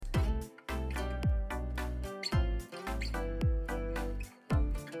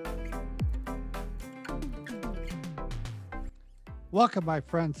Welcome, my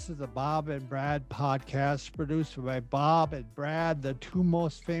friends, to the Bob and Brad podcast, produced by Bob and Brad, the two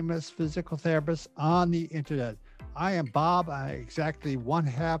most famous physical therapists on the internet. I am Bob. I'm exactly one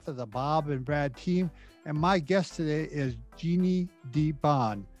half of the Bob and Brad team, and my guest today is Jeannie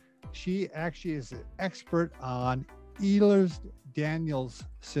DeBon. She actually is an expert on Ehlers-Danlos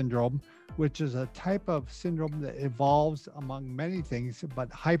syndrome, which is a type of syndrome that evolves among many things, but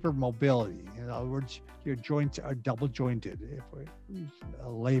hypermobility. In other words, your joints are double jointed, if we use a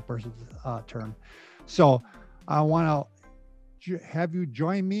layperson's term. So I want to have you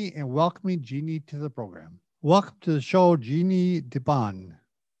join me in welcoming Jeannie to the program. Welcome to the show, Jeannie DeBon.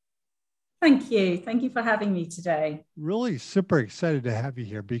 Thank you. Thank you for having me today. Really super excited to have you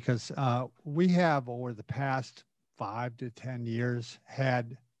here because we have, over the past 5 to 10 years,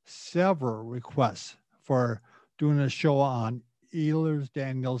 had several requests for doing a show on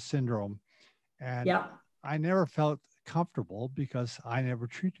Ehlers-Danlos syndrome. And yeah. I never felt comfortable because I never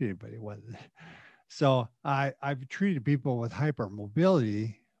treated anybody with it. So I've treated people with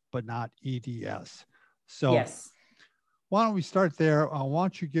hypermobility, but not EDS. So yes. Why don't we start there? Why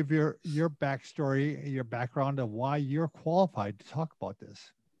don't you give your backstory, your background of why you're qualified to talk about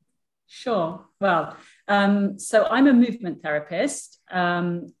this? Sure. Well, so I'm a movement therapist,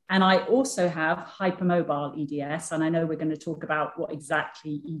 and I also have hypermobile EDS. And I know we're going to talk about what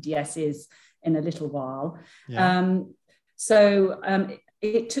exactly EDS is in a little while. Yeah.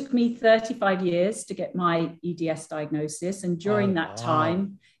 It took me 35 years to get my EDS diagnosis. And during that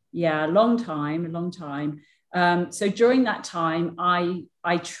time, a long time. So during that time,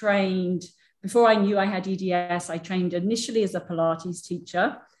 I trained, before I knew I had EDS, I trained initially as a Pilates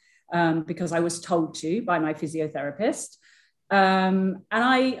teacher. Because I was told to by my physiotherapist. And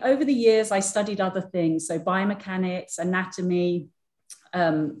over the years, I studied other things. So biomechanics, anatomy,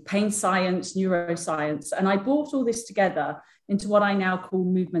 pain science, neuroscience. And I brought all this together into what I now call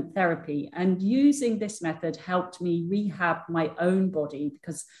movement therapy. And using this method helped me rehab my own body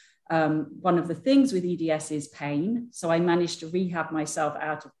because one of the things with EDS is pain. So I managed to rehab myself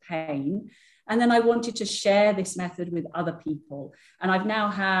out of pain. And then I wanted to share this method with other people. And I've now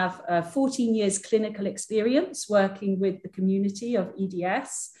have 14 years clinical experience working with the community of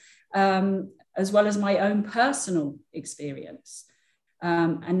EDS, as well as my own personal experience.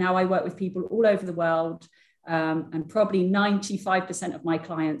 And now I work with people all over the world. And probably 95% of my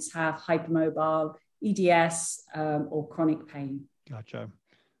clients have hypermobile EDS or chronic pain. Gotcha.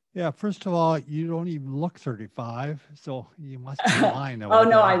 Yeah, first of all, you don't even look 35, so you must be lying. Oh,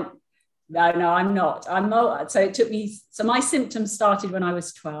 no, No, I'm not. I'm not. So it took me, so my symptoms started when I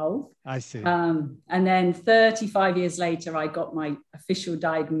was 12. I see. And then 35 years later, I got my official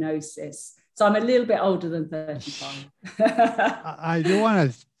diagnosis. So I'm a little bit older than 35. I do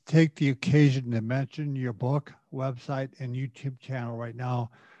want to take the occasion to mention your book, website, and YouTube channel right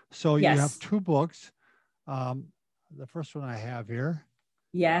now. So you have two books. The first one I have here.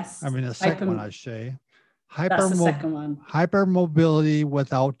 Yes. I mean, the second one, I say. That's the second one. Hypermobility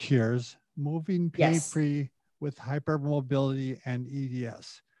Without Tears, Moving Pain-Free with Hypermobility and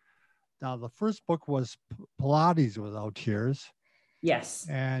EDS. Now, the first book was Pilates Without Tears. Yes.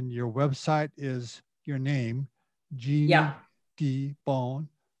 And your website is your name, Jeannie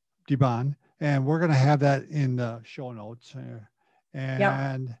DeBon. And we're going to have that in the show notes.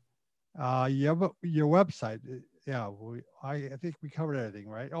 And your website, I think we covered everything,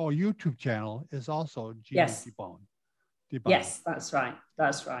 right? Oh, YouTube channel is also Jeannie DeBon. Yes, that's right.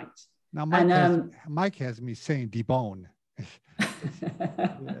 That's right. Now, Mike has me saying DeBon.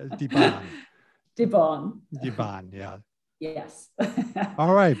 DeBon, yeah. Yes.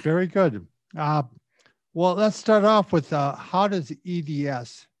 All right, very good. Well, let's start off with how does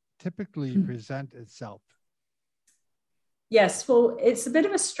EDS typically present itself? Yes, well, it's a bit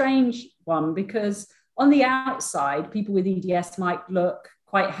of a strange one because on the outside, people with EDS might look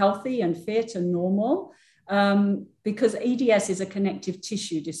quite healthy and fit and normal. Because EDS is a connective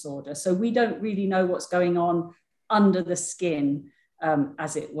tissue disorder. So we don't really know what's going on under the skin,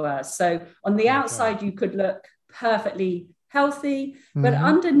 as it were. So on the outside, you could look perfectly healthy, but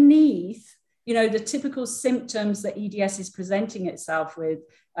underneath, the typical symptoms that EDS is presenting itself with,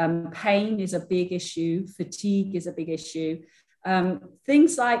 pain is a big issue, fatigue is a big issue.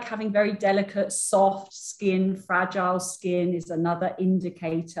 Things like having very delicate, soft skin, fragile skin is another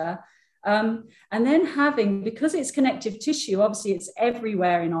indicator. And then because it's connective tissue, obviously it's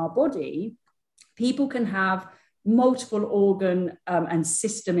everywhere in our body, people can have multiple organ and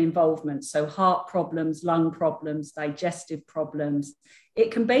system involvement. So heart problems, lung problems, digestive problems. It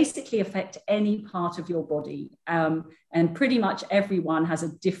can basically affect any part of your body. And pretty much everyone has a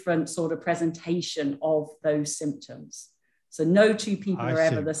different sort of presentation of those symptoms. So no two people I are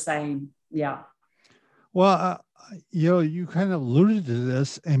ever see. the same. Yeah. Well, you kind of alluded to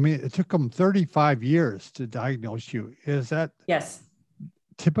this. I mean, it took them 35 years to diagnose you. Is that Yes.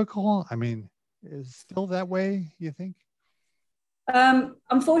 typical? I mean, is it still that way, you think?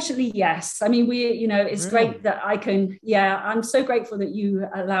 Unfortunately, yes. I mean, it's Really? great that I can, I'm so grateful that you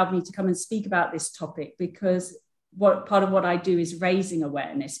allowed me to come and speak about this topic, because part of what I do is raising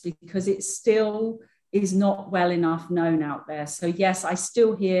awareness, because it still is not well enough known out there. So yes, I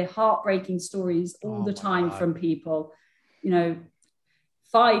still hear heartbreaking stories all the time from people,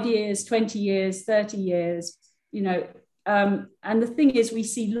 5 years, 20 years, 30 years, and the thing is, we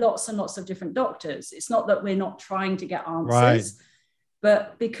see lots and lots of different doctors. It's not that we're not trying to get answers. Right.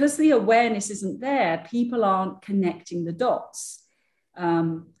 But because the awareness isn't there, people aren't connecting the dots.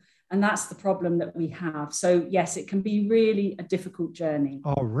 And that's the problem that we have. So yes, it can be really a difficult journey.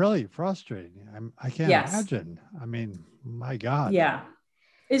 Oh, really frustrating. I can't imagine. I mean, my God. Yeah,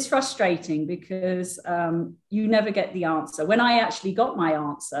 it's frustrating because you never get the answer. When I actually got my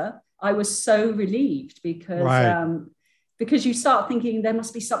answer, I was so relieved, because you start thinking there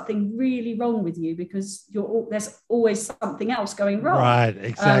must be something really wrong with you, because there's always something else going wrong. Right,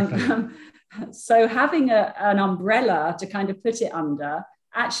 exactly. So having an umbrella to kind of put it under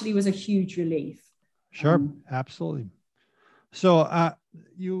actually was a huge relief. Sure, absolutely. So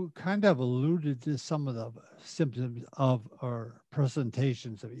you kind of alluded to some of the symptoms of or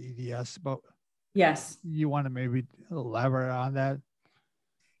presentations of EDS, but yes, you want to maybe elaborate on that?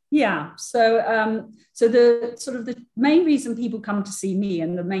 Yeah. So the sort of the main reason people come to see me,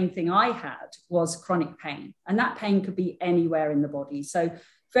 and the main thing I had, was chronic pain. And that pain could be anywhere in the body. So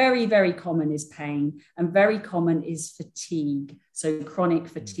very, very common is pain, and very common is fatigue. So chronic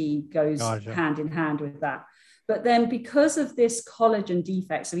fatigue goes hand in hand with that. But then because of this collagen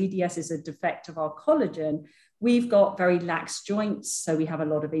defect, so EDS is a defect of our collagen, we've got very lax joints. So we have a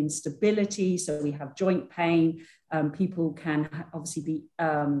lot of instability. So we have joint pain. People can obviously be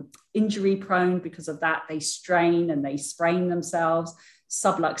injury prone because of that. They strain and they sprain themselves.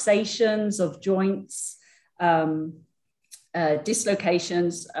 Subluxations of joints,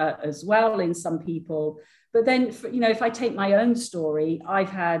 dislocations as well in some people. But then, if I take my own story, I've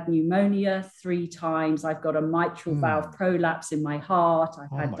had pneumonia 3 times. I've got a mitral valve prolapse in my heart.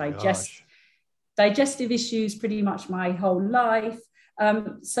 I've had digestive issues pretty much my whole life.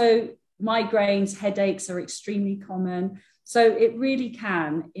 So migraines, headaches are extremely common. So it really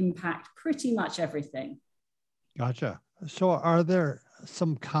can impact pretty much everything. Gotcha. So are there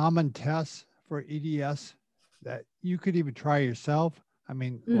some common tests for EDS that you could even try yourself? I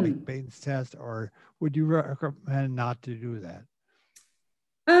mean, like Baines test, or would you recommend not to do that?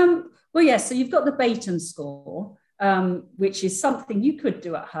 Well, yes. So you've got the Baton score, which is something you could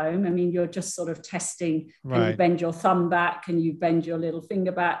do at home. I mean, you're just sort of testing, can you bend your thumb back? Can you bend your little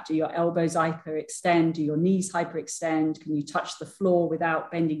finger back? Do your elbows hyperextend? Do your knees hyperextend? Can you touch the floor without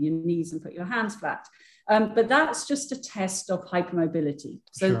bending your knees and put your hands flat? But that's just a test of hypermobility.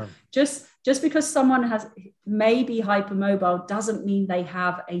 So just because someone may be hypermobile doesn't mean they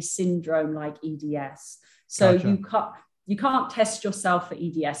have a syndrome like EDS. So you can't test yourself for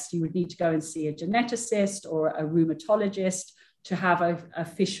EDS. You would need to go and see a geneticist or a rheumatologist to have an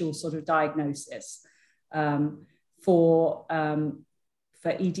official sort of diagnosis. For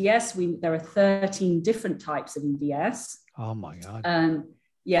EDS, there are 13 different types of EDS. Oh my God.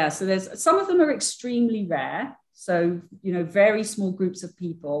 So there's some of them are extremely rare. So, very small groups of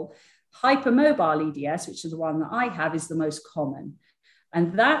people. Hypermobile EDS, which is the one that I have, is the most common.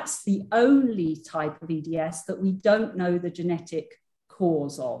 And that's the only type of EDS that we don't know the genetic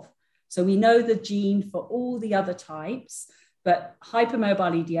cause of. So we know the gene for all the other types, but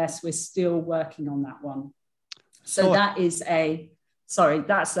hypermobile EDS, we're still working on that one. So that's a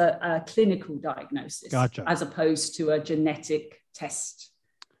clinical diagnosis, as opposed to a genetic test.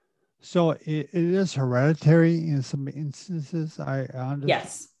 So it is hereditary in some instances, I understand.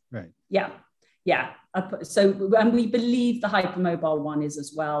 Yes. Right. Yeah. Yeah. So, and we believe the hypermobile one is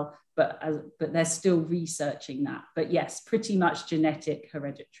as well, but they're still researching that. But yes, pretty much genetic,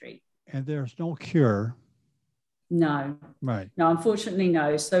 hereditary. And there's no cure. No. Right. No, unfortunately,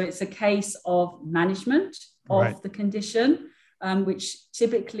 no. So it's a case of management of the condition, which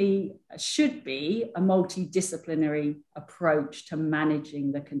typically should be a multidisciplinary approach to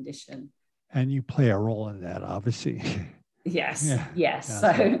managing the condition. And you play a role in that, obviously. Yes.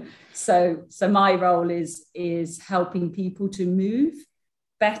 So my role is helping people to move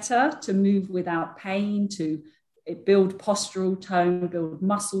better, to move without pain, to build postural tone, build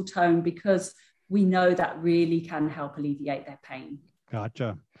muscle tone, because we know that really can help alleviate their pain.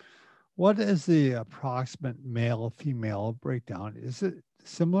 Gotcha. What is the approximate male-female breakdown? Is it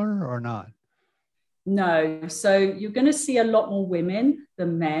similar or not? No. So you're going to see a lot more women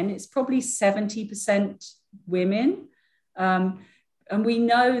than men. It's probably 70% women. And we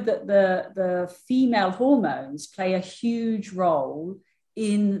know that the female hormones play a huge role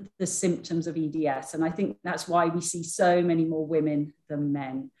in the symptoms of EDS. And I think that's why we see so many more women than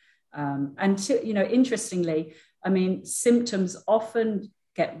men. Interestingly, I mean, symptoms often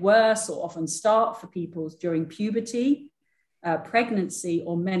get worse or often start for people during puberty, pregnancy,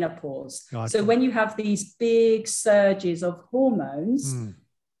 or menopause. Gotcha. So when you have these big surges of hormones,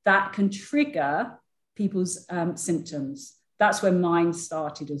 that can trigger people's symptoms. That's when mine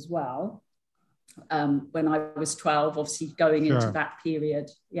started as well. When I was 12, obviously going into that period.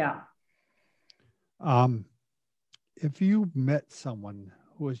 Yeah. If you met someone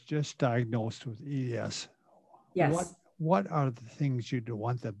who was just diagnosed with EDS, yes, what are the things you'd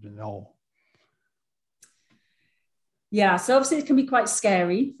want them to know? Yeah, so obviously it can be quite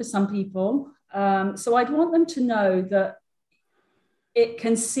scary for some people. So I'd want them to know that it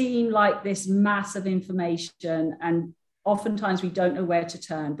can seem like this mass of information, and oftentimes we don't know where to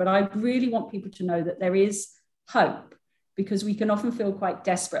turn. But I really want people to know that there is hope, because we can often feel quite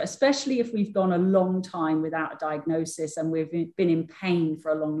desperate, especially if we've gone a long time without a diagnosis and we've been in pain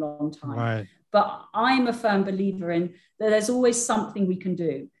for a long, long time. Right. But I'm a firm believer in that there's always something we can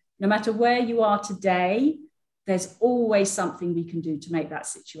do. No matter where you are today, there's always something we can do to make that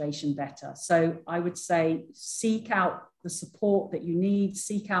situation better. So I would say seek out the support that you need,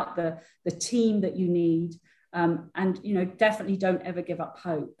 seek out the team that you need, and definitely don't ever give up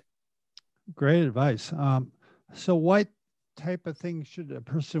hope. Great advice. So what type of things should a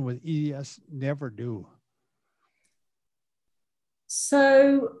person with EDS never do?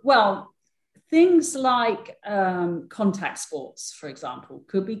 So, well, things like contact sports, for example,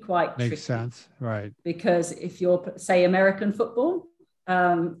 could be quite tricky. Makes sense, right? Because if you're, say, American football,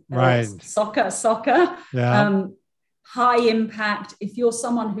 right, soccer, yeah. High impact. If you're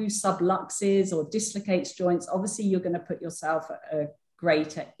someone who subluxes or dislocates joints, obviously you're going to put yourself at a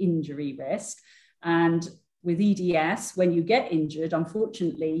greater injury risk. And with EDS, when you get injured,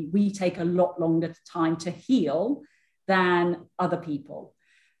 unfortunately, we take a lot longer time to heal than other people.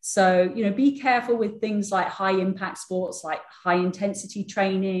 So, be careful with things like high impact sports, like high intensity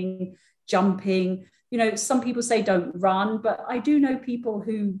training, jumping. Some people say don't run, but I do know people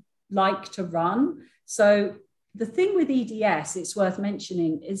who like to run. So the thing with EDS, it's worth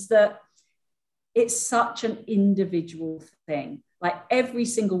mentioning, is that it's such an individual thing. Like every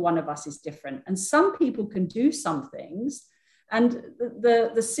single one of us is different. And some people can do some things. And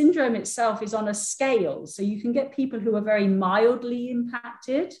the syndrome itself is on a scale. So you can get people who are very mildly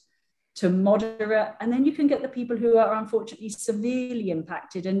impacted to moderate. And then you can get the people who are unfortunately severely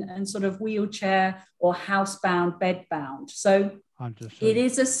impacted and sort of wheelchair or housebound, bedbound. So it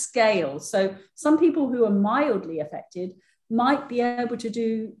is a scale. So some people who are mildly affected might be able to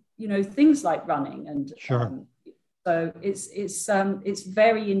do, things like running. And sure. So it's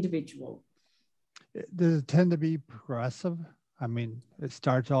very individual. Does it tend to be progressive? I mean, it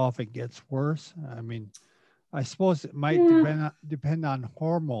starts off, it gets worse. I mean, I suppose it might depend on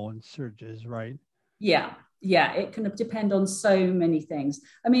hormone surges, right? Yeah, it can depend on so many things.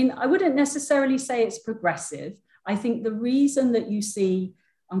 I mean, I wouldn't necessarily say it's progressive. I think the reason that you see,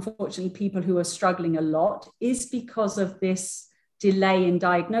 unfortunately, people who are struggling a lot is because of this delay in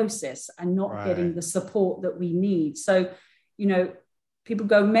diagnosis and not getting the support that we need. So, people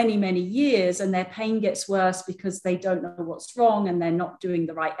go many, many years and their pain gets worse because they don't know what's wrong and they're not doing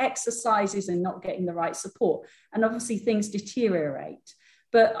the right exercises and not getting the right support. And obviously things deteriorate.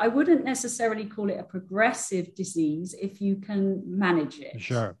 But I wouldn't necessarily call it a progressive disease if you can manage it.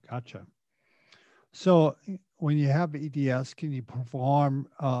 Sure, gotcha. So when you have EDS, can you perform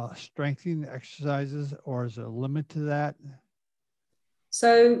strengthening exercises, or is there a limit to that?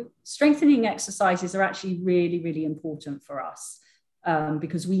 So strengthening exercises are actually really, really important for us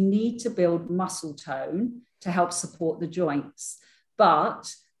because we need to build muscle tone to help support the joints.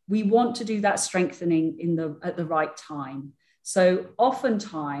 But we want to do that strengthening at the right time. So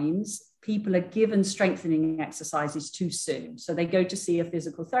oftentimes people are given strengthening exercises too soon. So they go to see a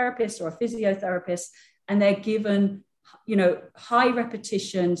physical therapist or a physiotherapist and they're given, high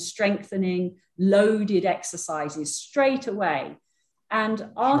repetition, strengthening, loaded exercises straight away. And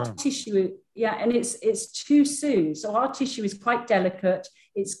our tissue, and it's too soon. So our tissue is quite delicate.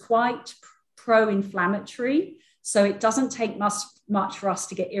 It's quite pro-inflammatory. So it doesn't take much for us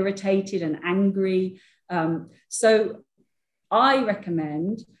to get irritated and angry. So I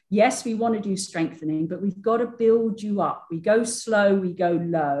recommend, yes, we want to do strengthening, but we've got to build you up. We go slow, we go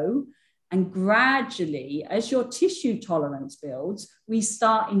low. And gradually, as your tissue tolerance builds, we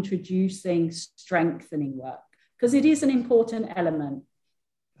start introducing strengthening work because it is an important element.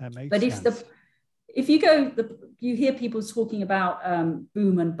 That makes but sense. If you hear people talking about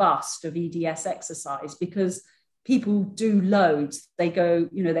boom and bust of EDS exercise because people do loads. They go,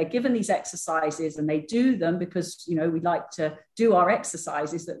 they're given these exercises and they do them because, we like to do our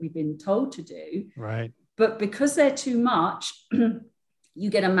exercises that we've been told to do. Right. But because they're too much, you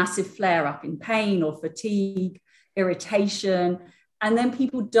get a massive flare up in pain or fatigue, irritation. And then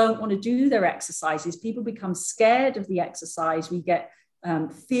people don't want to do their exercises. People become scared of the exercise. We get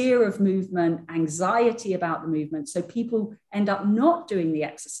fear of movement, anxiety about the movement. So people end up not doing the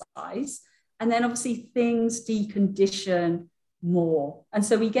exercise. And then obviously things decondition more. And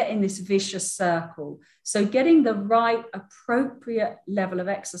so we get in this vicious circle. So getting the right appropriate level of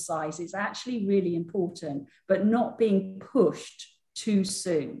exercise is actually really important, but not being pushed too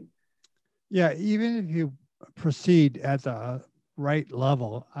soon. Yeah, even if you proceed at the right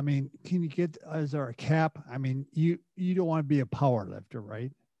level, I mean, can you get, is there a cap? I mean, you don't want to be a power lifter,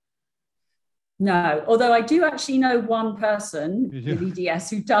 right? No, although I do actually know one person with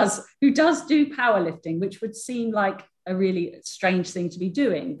EDS who does do powerlifting, which would seem like a really strange thing to be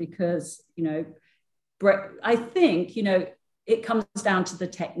doing because, I think, it comes down to the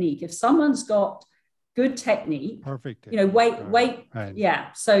technique. If someone's got good technique, perfect, weight, right.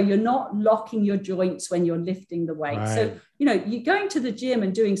 Yeah. So you're not locking your joints when you're lifting the weight. Right. So, you going to the gym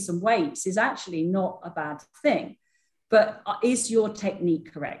and doing some weights is actually not a bad thing. But is your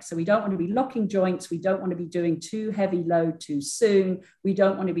technique correct? So we don't want to be locking joints. We don't want to be doing too heavy load too soon. We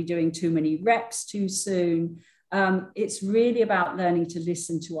don't want to be doing too many reps too soon. It's really about learning to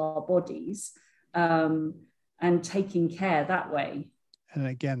listen to our bodies and taking care that way. And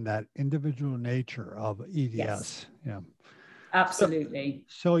again, that individual nature of EDS. Yes. Yeah. Absolutely.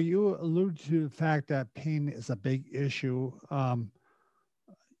 So you allude to the fact that pain is a big issue.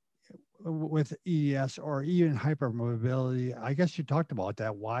 With EDS or even hypermobility. I guess you talked about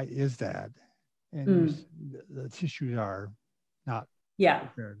that. Why is that? And the tissues are not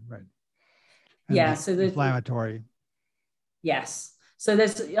prepared, right? And so there's inflammatory. Yes. So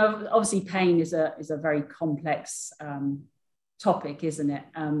there's obviously pain is a very complex topic, isn't it?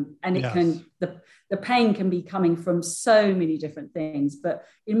 And it can the pain can be coming from so many different things. But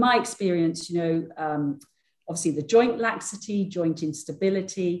in my experience, obviously the joint laxity, joint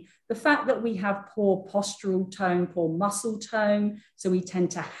instability, the fact that we have poor postural tone, poor muscle tone. So we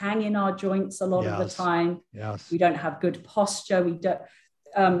tend to hang in our joints a lot of the time. Yes. We don't have good posture. We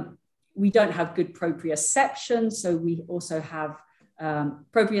don't have good proprioception. So we also have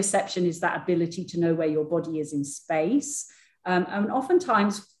proprioception is that ability to know where your body is in space. And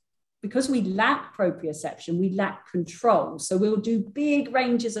oftentimes, because we lack proprioception, we lack control. So we'll do big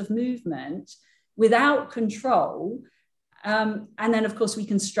ranges of movement without control. And then, of course, we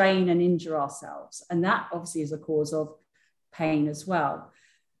can strain and injure ourselves. And that obviously is a cause of pain as well.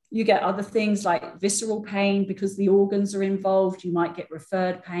 You get other things like visceral pain because the organs are involved. You might get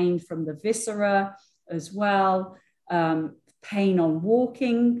referred pain from the viscera as well. Pain on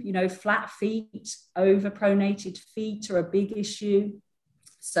walking, flat feet, overpronated feet are a big issue.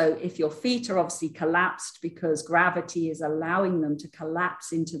 So if your feet are obviously collapsed because gravity is allowing them to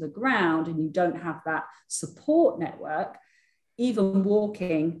collapse into the ground and you don't have that support network, even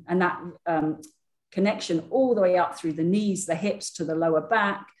walking and that connection all the way up through the knees, the hips to the lower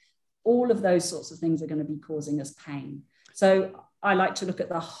back, all of those sorts of things are going to be causing us pain. So I like to look at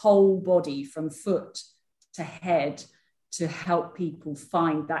the whole body from foot to head to help people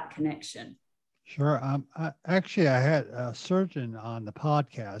find that connection. Sure. Actually, I had a surgeon on the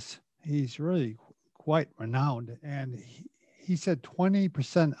podcast. He's really quite renowned. And he said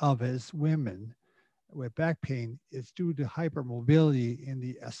 20% of his women with back pain is due to hypermobility in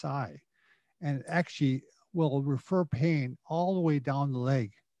the SI. And actually will refer pain all the way down the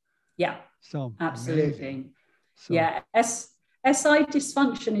leg. Yeah. So absolutely. Yeah. SI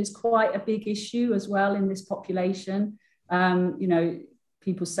dysfunction is quite a big issue as well in this population.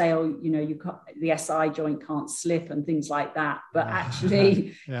 People say, the SI joint can't slip and things like that. But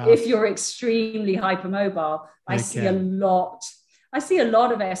actually, if you're extremely hypermobile, I see a lot of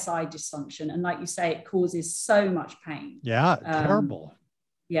SI dysfunction. And like you say, it causes so much pain. Yeah, terrible.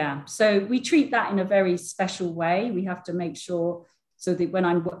 Yeah. So we treat that in a very special way. We have to make sure so that when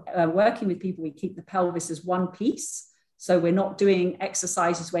I'm working with people, we keep the pelvis as one piece. So we're not doing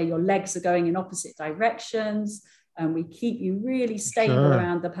exercises where your legs are going in opposite directions. And we keep you really stable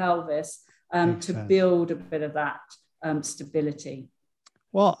around the pelvis to build a bit of that stability.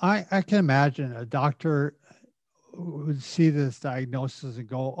 Well, I can imagine a doctor would see this diagnosis and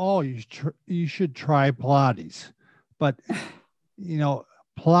go, "Oh, you should try Pilates," but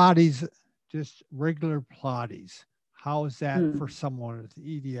Pilates, just regular Pilates. How is that for someone with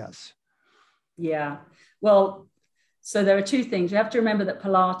EDS? Yeah, well, so there are two things. You have to remember that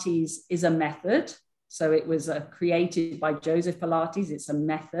Pilates is a method. So it was created by Joseph Pilates. It's a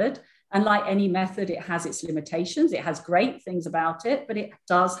method. And like any method, it has its limitations. It has great things about it, but it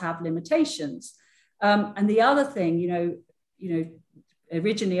does have limitations. And the other thing,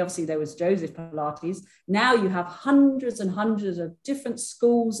 originally, obviously, there was Joseph Pilates. Now you have hundreds and hundreds of different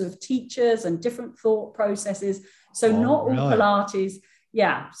schools of teachers and different thought processes. So not all Pilates.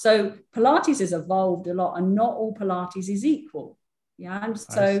 Yeah. So Pilates has evolved a lot, and not all Pilates is equal. Yeah. And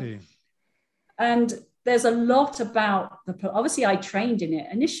so, and there's a lot about obviously I trained in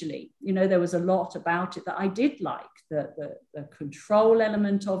it initially, there was a lot about it that I did like, the control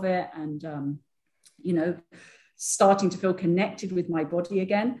element of it, and, starting to feel connected with my body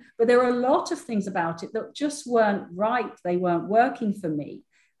again. But there are a lot of things about it that just weren't right. They weren't working for me.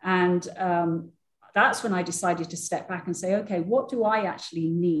 And that's when I decided to step back and say, okay, what do I actually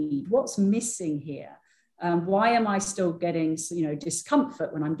need? What's missing here? Why am I still getting,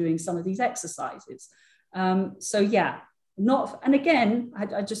 discomfort when I'm doing some of these exercises? And again,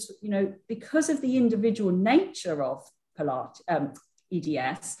 I just, because of the individual nature of Pilates,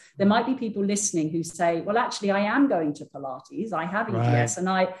 EDS, there might be people listening who say, well, actually, I am going to Pilates. I have EDS,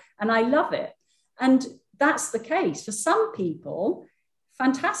 right, and I love it. And that's the case. For some people,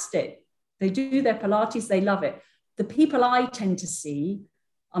 fantastic. They do their Pilates, they love it. The people I tend to see,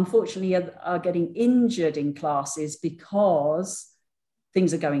 unfortunately, are getting injured in classes because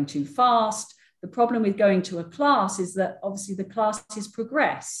things are going too fast. The problem with going to a class is that obviously the classes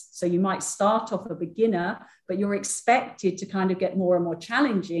progress. So you might start off a beginner, but you're expected to kind of get more and more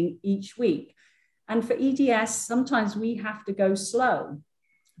challenging each week. And for EDS, sometimes we have to go slow.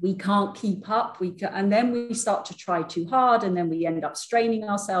 We can't keep up. And then we start to try too hard, and then we end up straining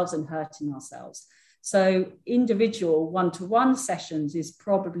ourselves and hurting ourselves. So individual one-to-one sessions is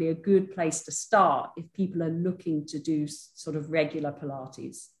probably a good place to start if people are looking to do sort of regular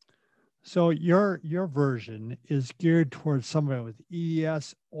Pilates. So your version is geared towards somebody with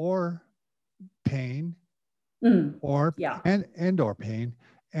EDS or pain, or or pain,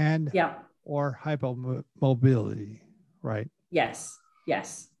 and or hypomobility, right? Yes,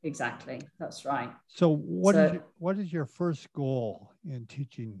 exactly. That's right. So what is your first goal in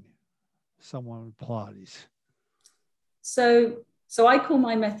teaching someone with Pilates? So I call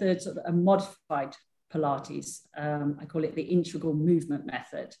my method sort of a modified Pilates. I call it the integral movement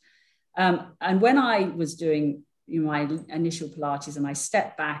method. And when I was doing my initial Pilates, and I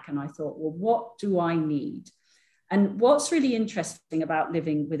stepped back and I thought, well, what do I need? And what's really interesting about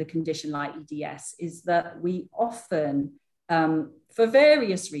living with a condition like EDS is that we often, for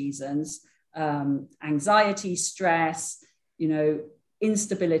various reasons, anxiety, stress,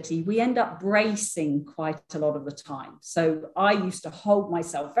 instability, we end up bracing quite a lot of the time. So I used to hold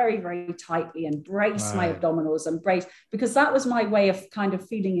myself very, very tightly and brace my abdominals and brace, because that was my way of kind of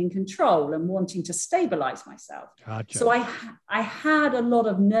feeling in control and wanting to stabilize myself. Gotcha. So I had a lot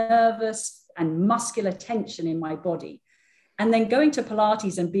of nervous and muscular tension in my body. And then going to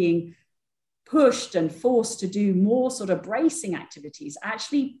Pilates and being pushed and forced to do more sort of bracing activities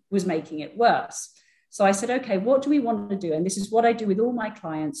actually was making it worse. So I said, okay, what do we want to do? And this is what I do with all my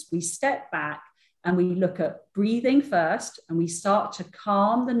clients. We step back and we look at breathing first, and we start to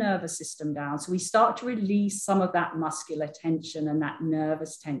calm the nervous system down. So we start to release some of that muscular tension and that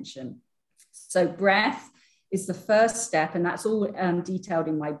nervous tension. So breath is the first step, and that's all detailed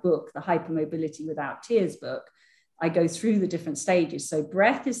in my book, the Hypermobility Without Tears book. I go through the different stages. So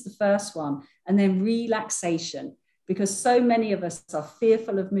breath is the first one, and then relaxation. Because so many of us are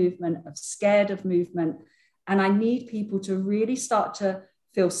fearful of movement, are scared of movement. And I need people to really start to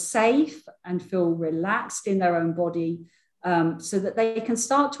feel safe and feel relaxed in their own body, so that they can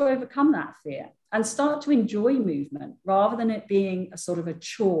start to overcome that fear and start to enjoy movement rather than it being a sort of a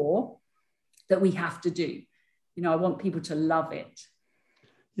chore that we have to do. I want people to love it.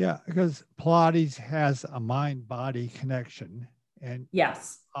 Yeah, because Pilates has a mind-body connection, and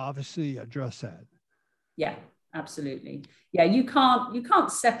obviously address that. Yeah. Absolutely. Yeah, you can't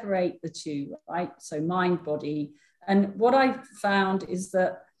separate the two, right? So mind, body. And what I've found is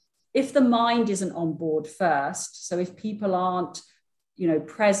that if the mind isn't on board first, so if people aren't,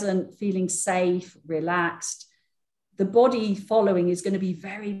 present, feeling safe, relaxed, the body following is going to be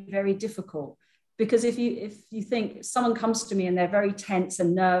very, very difficult. Because if you think someone comes to me and they're very tense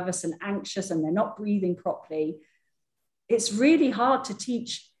and nervous and anxious and they're not breathing properly, it's really hard to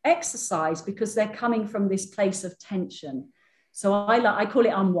teach exercise because they're coming from this place of tension. So I call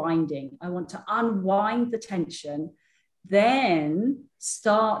it unwinding. I want to unwind the tension, then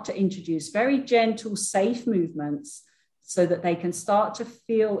start to introduce very gentle, safe movements so that they can start to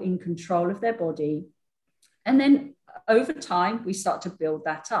feel in control of their body. And then over time, we start to build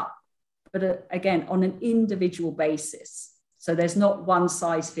that up. But again, on an individual basis. So there's not one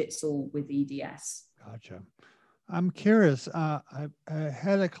size fits all with EDS. Gotcha. I'm curious. I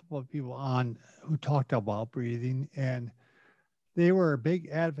had a couple of people on who talked about breathing, and they were big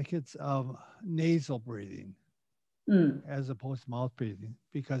advocates of nasal breathing as opposed to mouth breathing,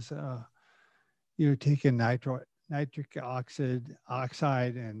 because you're taking nitric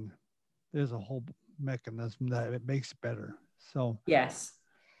oxide, and there's a whole mechanism that it makes it better. So yes,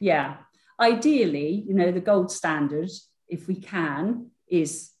 yeah. Ideally, the gold standard, if we can,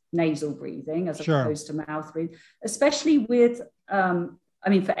 is nasal breathing as opposed to mouth breathing, especially with, for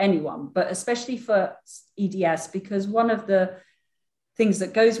anyone, but especially for EDS, because one of the things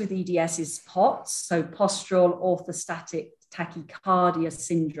that goes with EDS is POTS, so postural orthostatic tachycardia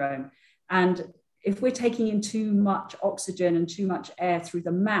syndrome. And if we're taking in too much oxygen and too much air through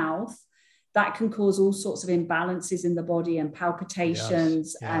the mouth, that can cause all sorts of imbalances in the body and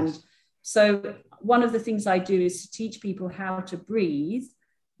palpitations. Yes. And so one of the things I do is to teach people how to breathe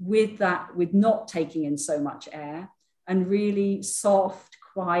with not taking in so much air, and really soft,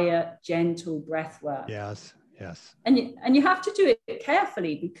 quiet, gentle breath work. Yes. And you have to do it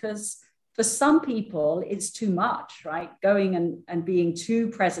carefully, because for some people it's too much, right? Going and being too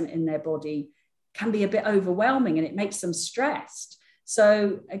present in their body can be a bit overwhelming, and it makes them stressed.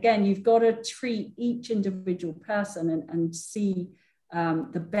 So again, you've got to treat each individual person and see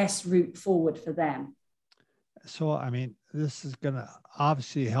the best route forward for them. So, this is going to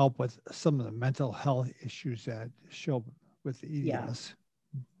obviously help with some of the mental health issues that show with EDS, yeah.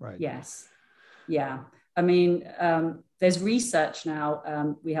 Right? Yes. Yeah. There's research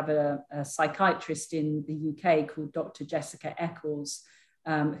now. We have a psychiatrist in the UK called Dr. Jessica Eccles,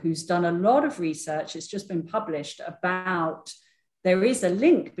 who's done a lot of research. It's just been published about there is a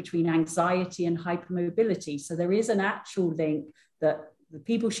link between anxiety and hypermobility. So there is an actual link that the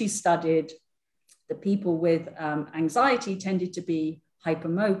people she studied, the people with anxiety tended to be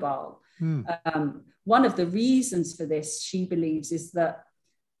hypermobile. One of the reasons for this, she believes, is that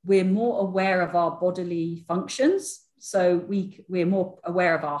we're more aware of our bodily functions. So we're more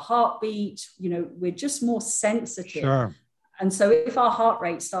aware of our heartbeat, we're just more sensitive. Sure. And so if our heart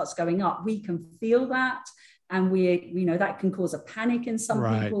rate starts going up, we can feel that. And that can cause a panic in some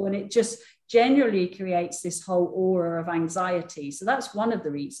people. And it just generally creates this whole aura of anxiety. So that's one of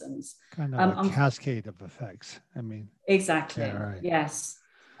the reasons. Kind of a cascade of effects. Exactly. Yeah, right. Yes.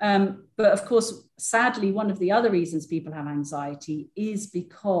 But of course, sadly, one of the other reasons people have anxiety is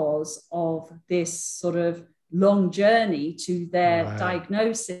because of this sort of long journey to their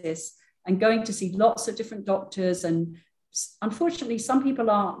diagnosis and going to see lots of different doctors. And unfortunately, some people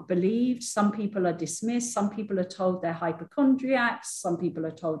aren't believed, some people are dismissed, some people are told they're hypochondriacs, some people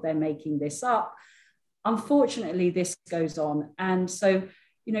are told they're making this up. Unfortunately, this goes on. And so,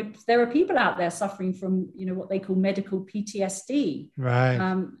 there are people out there suffering from, what they call medical PTSD. Right.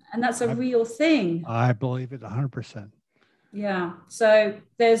 And that's a real thing. I believe it 100%. Yeah. So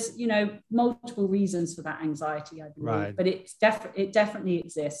there's, multiple reasons for that anxiety, I believe, but it definitely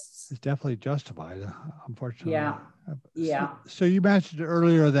exists. It's definitely justified, unfortunately. Yeah. Yeah. So you mentioned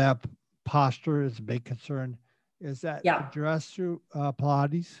earlier that posture is a big concern. Is that addressed through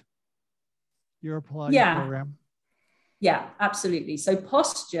Pilates, your Pilates program? Yeah, absolutely. So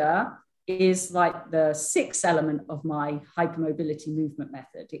posture is like the sixth element of my hypermobility movement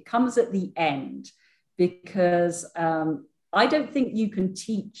method. It comes at the end because I don't think you can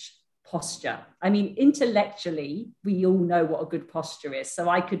teach posture. Intellectually, we all know what a good posture is. So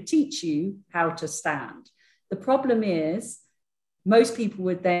I could teach you how to stand. The problem is most people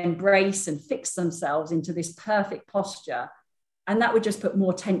would then brace and fix themselves into this perfect posture. And that would just put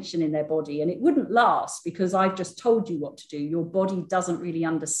more tension in their body. And it wouldn't last because I've just told you what to do. Your body doesn't really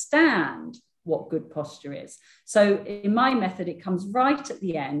understand what good posture is. So in my method, it comes right at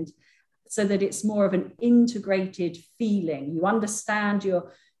the end so that it's more of an integrated feeling. You understand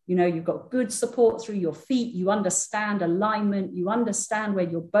you've got good support through your feet. You understand alignment. You understand where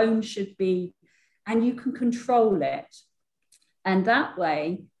your bones should be, and you can control it. And that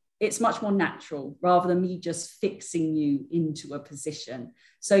way, it's much more natural rather than me just fixing you into a position.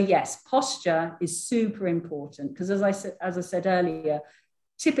 So yes, posture is super important because as I said earlier,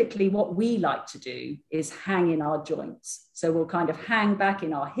 typically what we like to do is hang in our joints. So we'll kind of hang back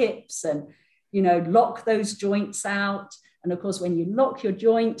in our hips and, lock those joints out. And of course, when you lock your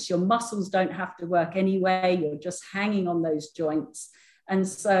joints, your muscles don't have to work anyway. You're just hanging on those joints. And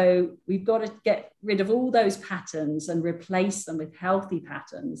so we've got to get rid of all those patterns and replace them with healthy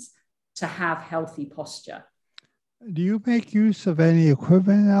patterns to have healthy posture. Do you make use of any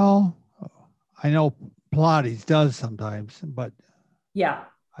equipment now? I know Pilates does sometimes, but yeah.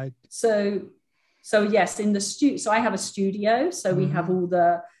 So yes, in the studio. So I have a studio. So we have all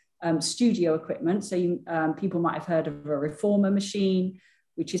the studio equipment. So people might have heard of a reformer machine,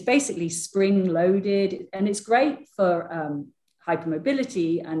 which is basically spring loaded, and it's great for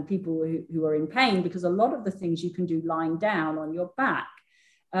hypermobility and people who are in pain, because a lot of the things you can do lying down on your back.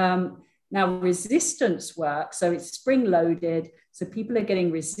 Now, resistance work, so it's spring loaded, so people are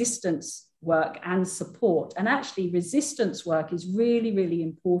getting resistance work and support. And actually, resistance work is really, really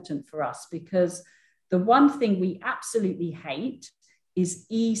important for us, because the one thing we absolutely hate is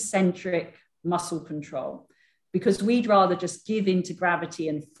eccentric muscle control, because we'd rather just give into gravity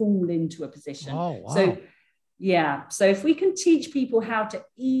and fall into a position. Oh, wow. So, yeah. So if we can teach people how to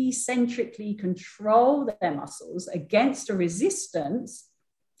eccentrically control their muscles against a resistance,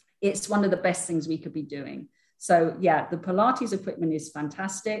 it's one of the best things we could be doing. So yeah, the Pilates equipment is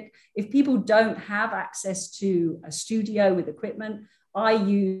fantastic. If people don't have access to a studio with equipment, I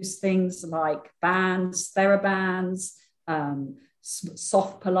use things like bands, TheraBands,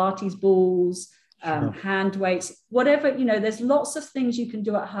 soft Pilates balls, hand weights, whatever, there's lots of things you can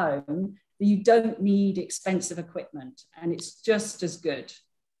do at home that you don't need expensive equipment, and it's just as good.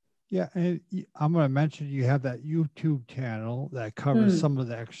 Yeah, and I'm going to mention you have that YouTube channel that covers some of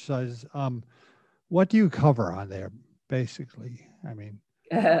the exercises. What do you cover on there, basically? I mean,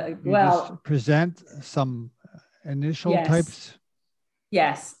 just present some initial types.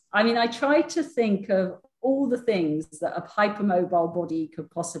 Yes. I mean, I try to think of all the things that a hypermobile body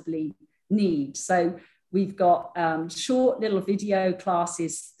could possibly need. So we've got short little video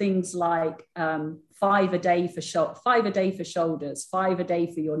classes, things like 5 a day for shoulders, 5 a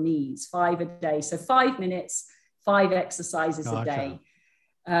day for your knees, 5 a day. So 5 minutes, 5 exercises a day.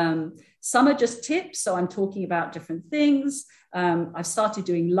 Some are just tips. So I'm talking about different things. I've started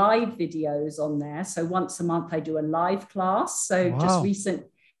doing live videos on there. So once a month I do a live class. So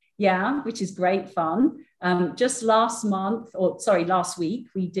which is great fun. Just last week,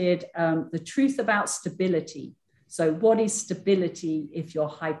 we did the truth about stability. So what is stability if you're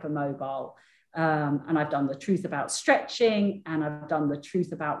hypermobile? And I've done the truth about stretching, and I've done the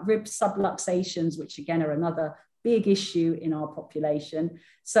truth about rib subluxations, which again are another big issue in our population.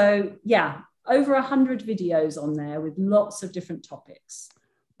 So yeah, over 100 videos on there with lots of different topics.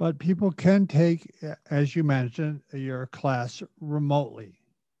 But people can take, as you mentioned, your class remotely.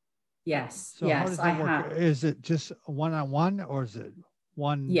 Yes, so yes, I have. Is it just one-on-one, or is it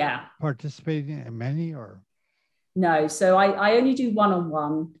one participating in many, or? No, so I only do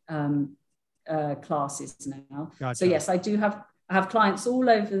one-on-one classes now. Gotcha. So yes, I have clients all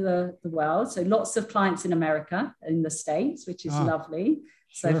over the world. So lots of clients in America, in the States, which is lovely.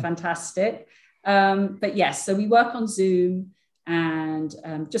 So fantastic. But yes, so we work on Zoom, and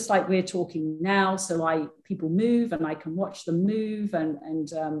just like we're talking now. So people move and I can watch them move,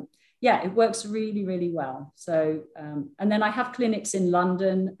 and it works really, really well. So, and then I have clinics in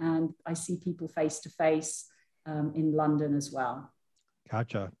London, and I see people face to face in London as well.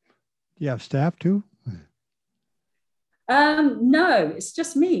 Gotcha. Do you have staff too? No, it's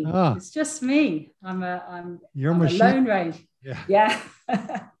just me. It's just me. I'm a lone ranger. Yeah.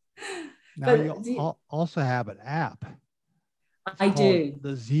 Now you also have an app. I do.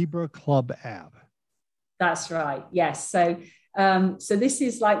 The Zebra Club app. That's right. Yes. So this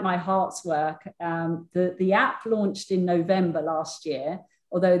is like my heart's work. The app launched in November last year,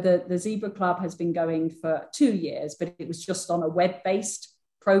 although the Zebra Club has been going for 2 years, but it was just on a web-based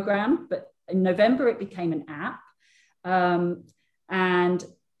program. But in November, it became an app. And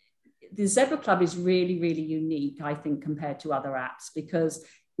the Zebra Club is really, really unique, I think, compared to other apps, because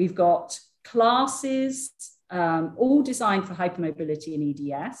we've got classes all designed for hypermobility and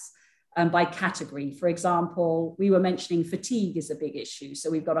EDS. By category. For example, we were mentioning fatigue is a big issue. So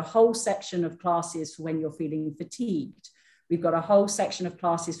we've got a whole section of classes for when you're feeling fatigued. We've got a whole section of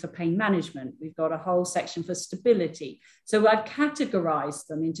classes for pain management. We've got a whole section for stability. So I've categorized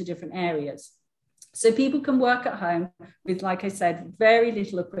them into different areas. So people can work at home with, like I said, very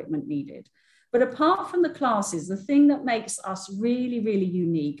little equipment needed. But apart from the classes, the thing that makes us really, really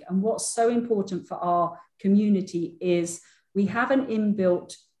unique, and what's so important for our community, is we have an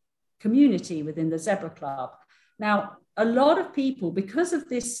inbuilt community within the Zebra Club. Now, a lot of people, because of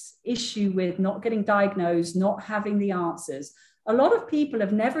this issue with not getting diagnosed, not having the answers, a lot of people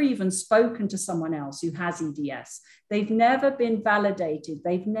have never even spoken to someone else who has EDS. They've never been validated.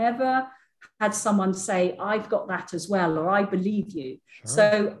 They've never had someone say, I've got that as well, or I believe you. Sure.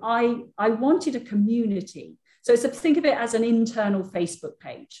 So I wanted a community. So think of it as an internal Facebook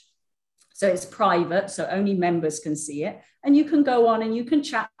page. So it's private, so only members can see it. And you can go on and you can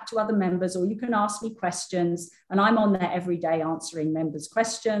chat to other members, or you can ask me questions. And I'm on there every day answering members'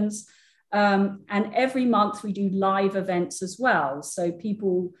 questions. And every month we do live events as well. So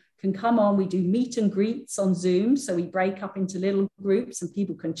people can come on, we do meet and greets on Zoom. So we break up into little groups and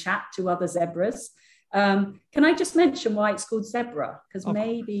people can chat to other zebras. Can I just mention why it's called Zebra? Because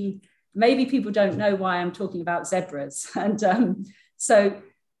maybe people don't know why I'm talking about zebras. And so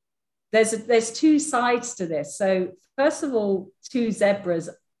there's two sides to this. So first of all, two zebras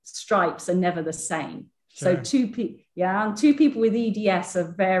stripes are never the same. Sure. So two people with EDS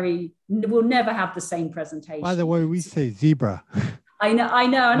will never have the same presentation. By the way, we say zebra. I know,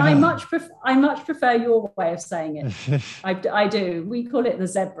 and I much prefer your way of saying it. I do. We call it the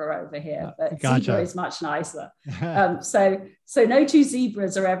zebra over here, but gotcha. Zebra is much nicer. So no two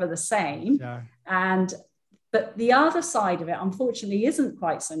zebras are ever the same. Sure. But the other side of it, unfortunately, isn't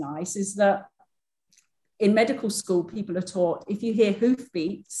quite so nice, is that in medical school, people are taught, if you hear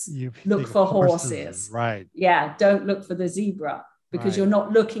hoofbeats, look for horses. Right. Yeah, don't look for the zebra, because you're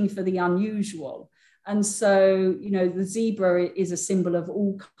not looking for the unusual. And so, the zebra is a symbol of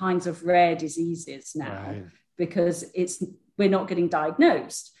all kinds of rare diseases now, because we're not getting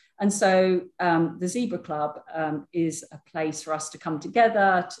diagnosed. And so the Zebra Club is a place for us to come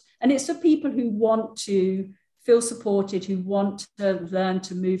together. And it's for people who want to feel supported, who want to learn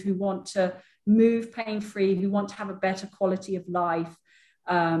to move, who want to move pain-free, who want to have a better quality of life,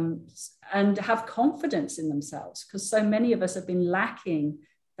 and have confidence in themselves. Because so many of us have been lacking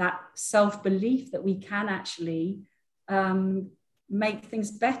that self-belief that we can actually make things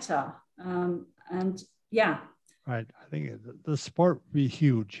better. Right. I think the sport would be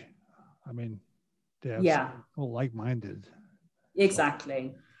huge. I mean, like-minded.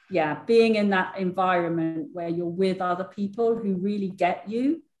 Exactly. Yeah. Being in that environment where you're with other people who really get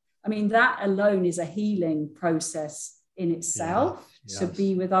you. I mean, that alone is a healing process in itself, to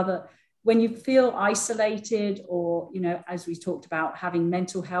be with when you feel isolated, or, as we talked about, having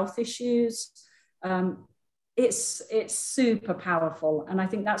mental health issues, it's super powerful. And I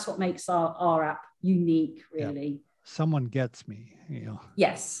think that's what makes our app unique, really. Yeah. Someone gets me,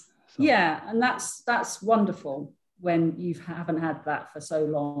 Yes. So. Yeah. And that's wonderful when you haven't had that for so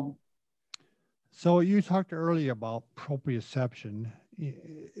long. So you talked earlier about proprioception.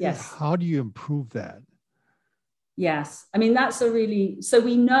 Yes. How do you improve that? Yes. I mean, so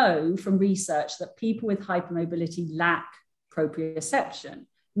we know from research that people with hypermobility lack proprioception.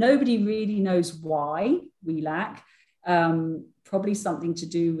 Nobody really knows why we lack. Probably something to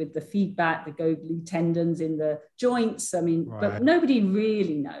do with the feedback, the Gogli tendons in the joints. I mean, but nobody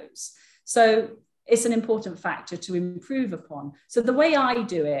really knows. So it's an important factor to improve upon. So the way I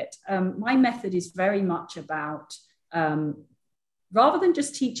do it, my method is very much about, rather than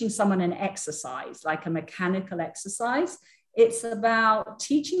just teaching someone an exercise, like a mechanical exercise, it's about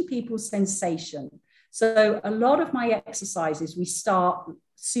teaching people sensation. So a lot of my exercises, we start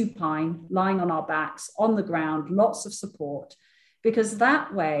supine, lying on our backs, on the ground, lots of support, because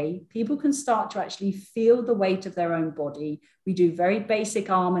that way people can start to actually feel the weight of their own body. We do very basic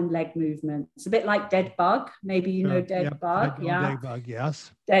arm and leg movements, a bit like dead bug. Maybe you know dead bug. Dead bug,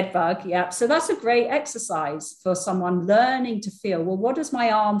 yes. Dead bug, yeah. So that's a great exercise for someone learning to feel, well, what does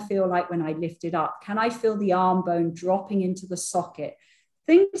my arm feel like when I lift it up? Can I feel the arm bone dropping into the socket?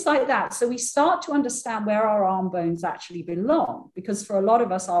 Things like that. So we start to understand where our arm bones actually belong, because for a lot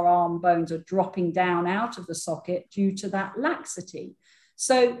of us, our arm bones are dropping down out of the socket due to that laxity.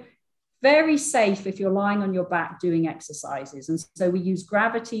 So very safe if you're lying on your back doing exercises. And so we use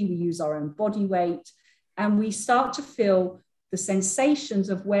gravity, we use our own body weight, and we start to feel the sensations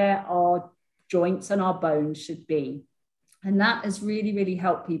of where our joints and our bones should be. And that has really, really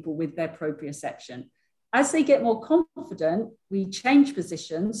helped people with their proprioception. As they get more confident, we change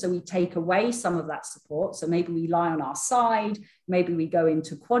positions. So we take away some of that support. So maybe we lie on our side, maybe we go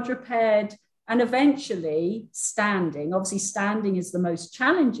into quadruped, and eventually standing. Obviously, standing is the most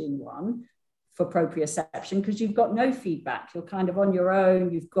challenging one for proprioception, because you've got no feedback. You're kind of on your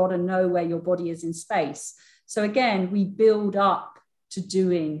own. You've got to know where your body is in space. So again, we build up to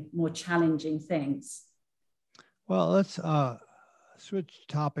doing more challenging things. Well, let's switch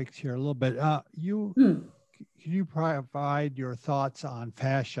topics here a little bit. Can you provide your thoughts on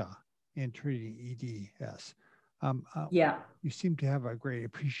fascia in treating EDS? You seem to have a great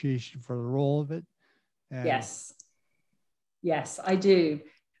appreciation for the role of it. And yes. Yes, I do.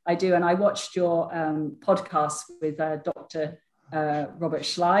 I do. And I watched your podcast with Dr. Robert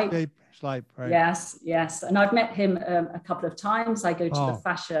Schleip. Schleip, right? Yes, yes. And I've met him a couple of times. I go to the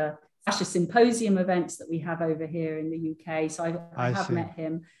fascia symposium events that we have over here in the UK. So I have met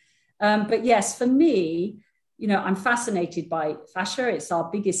him. But yes, for me, you know, I'm fascinated by fascia. It's our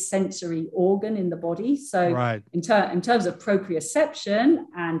biggest sensory organ in the body. So in terms of proprioception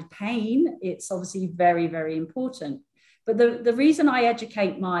and pain, it's obviously very, very important. But the reason I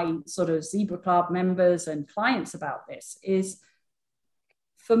educate my sort of Zebra Club members and clients about this is,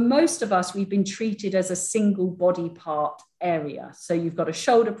 for most of us, we've been treated as a single body part area. So you've got a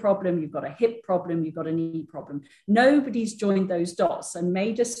shoulder problem, you've got a hip problem, you've got a knee problem. Nobody's joined those dots and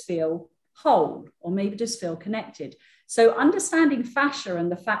made us feel whole, or maybe just feel connected. So understanding fascia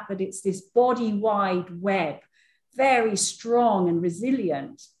and the fact that it's this body-wide web, very strong and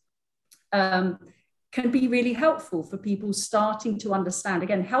resilient, can be really helpful for people starting to understand,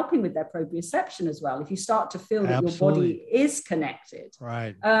 again, helping with their proprioception as well. If you start to feel that your body is connected.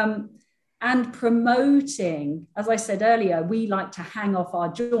 Right. And promoting, as I said earlier, we like to hang off our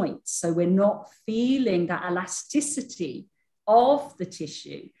joints. So we're not feeling that elasticity of the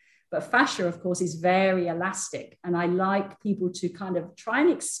tissue. But fascia, of course, is very elastic. And I like people to kind of try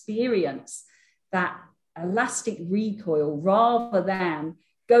and experience that elastic recoil rather than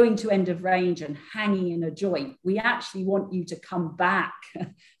going to end of range and hanging in a joint. We actually want you to come back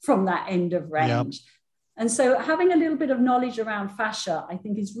from that end of range. Yep. And so having a little bit of knowledge around fascia, I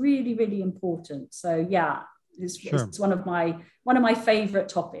think, is really, really important. So yeah, it's one of my favorite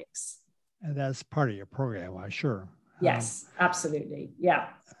topics. And that's part of your program, I'm sure. Yes, absolutely. Yeah.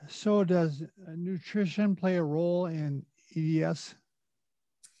 So does nutrition play a role in EDS?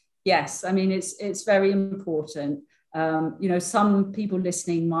 Yes. I mean, it's very important. You know, some people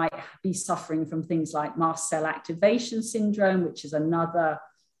listening might be suffering from things like mast cell activation syndrome, which is another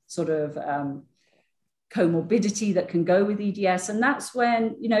sort of comorbidity that can go with EDS. And that's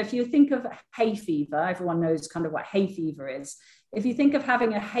when, you know, if you think of hay fever, everyone knows kind of what hay fever is. If you think of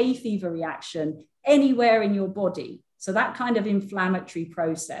having a hay fever reaction anywhere in your body, so that kind of inflammatory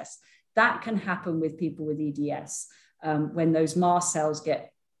process, that can happen with people with EDS when those mast cells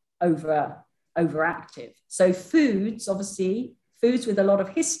get overactive. So foods, obviously, foods with a lot of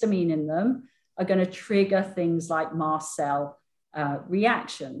histamine in them are going to trigger things like mast cell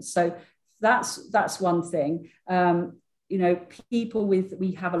reactions. So that's one thing. You know,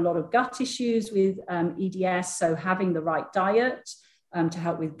 we have a lot of gut issues with EDS, so having the right diet to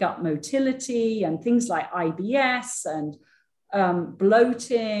help with gut motility and things like IBS and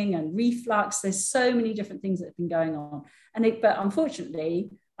bloating and reflux. There's so many different things that have been going on. But unfortunately,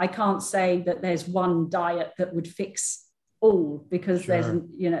 I can't say that there's one diet that would fix all, because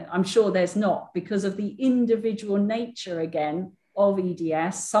I'm sure there's not, because of the individual nature, again, of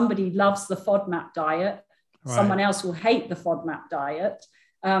EDS. Somebody loves the FODMAP diet. Right. Someone else will hate the FODMAP diet.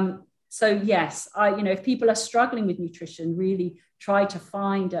 So yes, if people are struggling with nutrition, really try to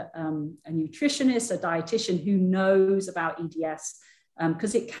find a nutritionist, a dietitian who knows about EDS,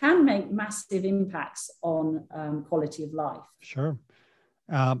 because it can make massive impacts on quality of life. Sure.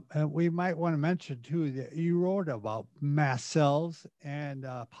 And we might want to mention too that you wrote about mast cells and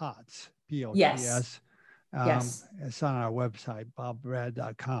POTS, POTS. Yes. Yes. It's on our website,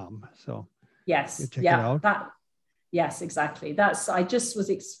 bobbrad.com. So yes, check it out. Yes, exactly. I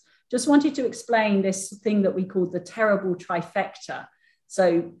just wanted to explain this thing that we call the terrible trifecta.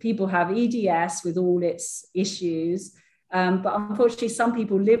 So people have EDS with all its issues, but unfortunately, some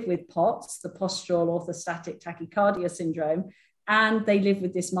people live with POTS, the postural orthostatic tachycardia syndrome, and they live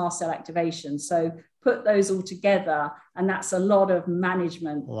with this mast cell activation. So put those all together, and that's a lot of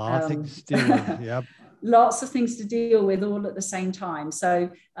management. A lot of things to deal with, yep. Lots of things to deal with all at the same time. So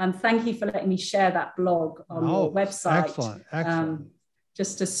thank you for letting me share that blog on your website. Excellent.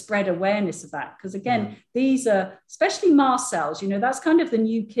 Just to spread awareness of that. Because again, these are, especially mast cells, that's kind of the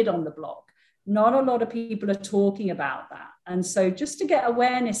new kid on the block. Not a lot of people are talking about that. And so just to get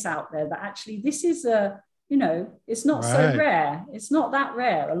awareness out there that actually this is it's not so rare. It's not that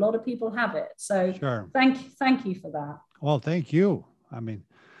rare. A lot of people have it. So thank you for that. Well, thank you. I mean,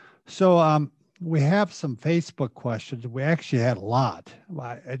 so we have some Facebook questions. We actually had a lot.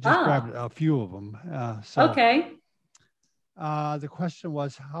 I just grabbed a few of them. Okay. The question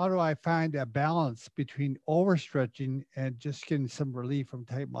was, how do I find a balance between overstretching and just getting some relief from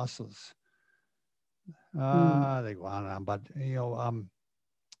tight muscles? They go on, but they're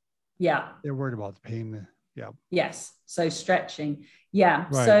worried about the pain. Yeah. Yes. So stretching. Yeah.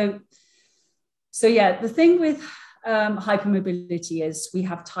 Right. So yeah, the thing with hypermobility is we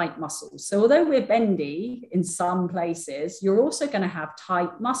have tight muscles. So although we're bendy in some places, you're also going to have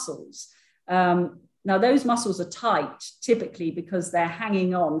tight muscles. Now, those muscles are tight typically because they're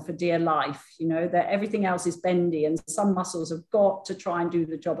hanging on for dear life. You know, that everything else is bendy, and some muscles have got to try and do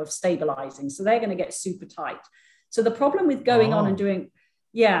the job of stabilizing. So they're going to get super tight. So the problem with going on and doing,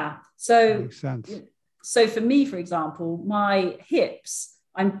 so makes sense. So for me, for example, my hips,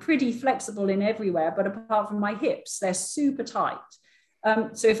 I'm pretty flexible in everywhere, but apart from my hips, they're super tight.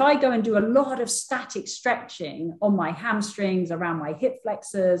 So if I go and do a lot of static stretching on my hamstrings, around my hip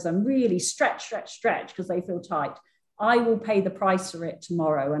flexors, and really stretch, because they feel tight, I will pay the price for it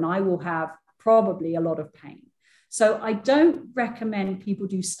tomorrow, and I will have probably a lot of pain. So I don't recommend people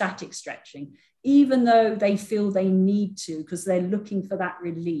do static stretching, even though they feel they need to, because they're looking for that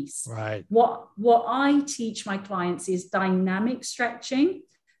release. Right. What I teach my clients is dynamic stretching.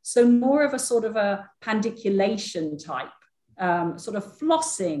 So more of a sort of a pandiculation type. Sort of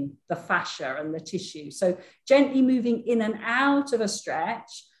flossing the fascia and the tissue. So gently moving in and out of a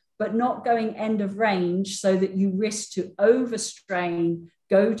stretch, but not going end of range so that you risk to overstrain,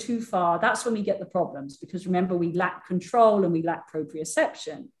 go too far. That's when we get the problems, because remember, we lack control and we lack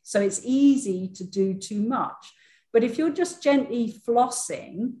proprioception. So it's easy to do too much. But if you're just gently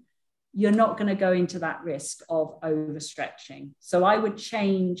flossing, you're not going to go into that risk of overstretching. So I would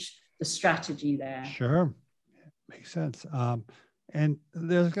change the strategy there. Sure. Makes sense. And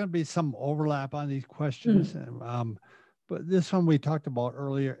there's going to be some overlap on these questions. But this one we talked about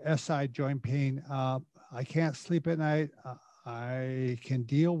earlier, SI joint pain. I can't sleep at night. I can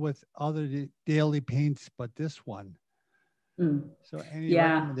deal with other daily pains, but this one. So any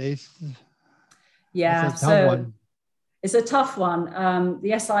recommendations? Yeah. It's a tough one. It's a tough one.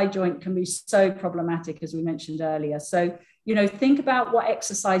 The SI joint can be so problematic, as we mentioned earlier. So, you know, think about what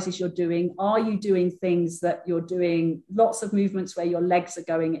exercises you're doing. Are you doing things that you're doing lots of movements where your legs are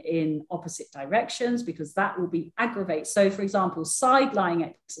going in opposite directions? Because that will be aggravate. So, for example, side lying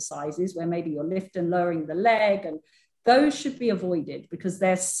exercises where maybe you're lifting and lowering the leg, and those should be avoided because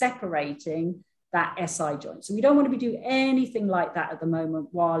they're separating that SI joint. So we don't want to be doing anything like that at the moment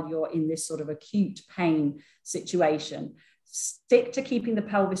while you're in this sort of acute pain situation. Stick to keeping the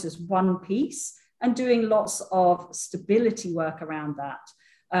pelvis as one piece and doing lots of stability work around that.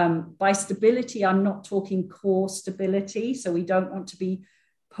 By stability, I'm not talking core stability. So we don't want to be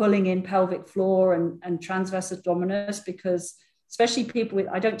pulling in pelvic floor and transverse abdominis, because especially people with,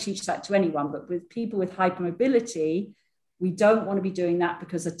 I don't teach that to anyone, but with people with hypermobility, we don't want to be doing that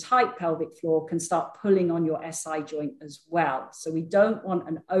because a tight pelvic floor can start pulling on your SI joint as well. So we don't want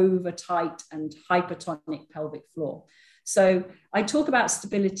an over tight and hypertonic pelvic floor. So I talk about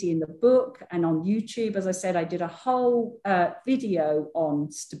stability in the book and on YouTube. As I said, I did a whole video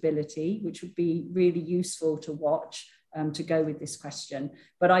on stability, which would be really useful to watch to go with this question.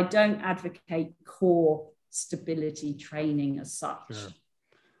 But I don't advocate core stability training as such. Sure.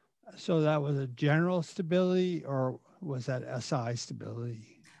 So that was a general stability, or was that SI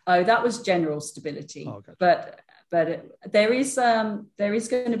stability? Oh, that was general stability. Oh, gotcha. But there is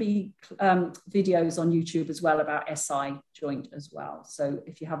going to be videos on YouTube as well about SI joint as well. So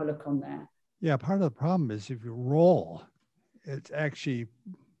if you have a look on there. Yeah, part of the problem is if you roll, it's actually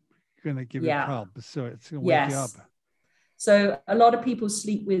going to give you problems. So it's going to wake you up. So a lot of people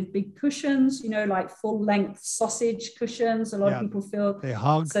sleep with big cushions, you know, like full length sausage cushions. A lot of people feel they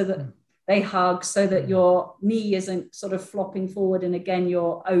hug. So that your knee isn't sort of flopping forward, and again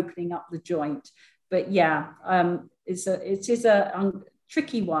you're opening up the joint. But it is a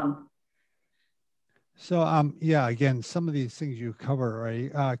tricky one. So again, some of these things you cover,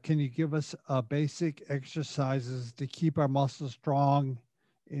 right? Can you give us basic exercises to keep our muscles strong,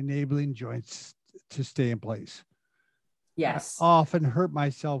 enabling joints to stay in place? Yes. I often hurt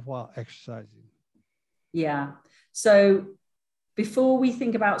myself while exercising. Yeah. So before we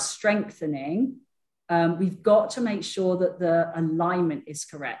think about strengthening, we've got to make sure that the alignment is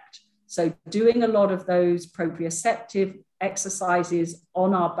correct. So doing a lot of those proprioceptive exercises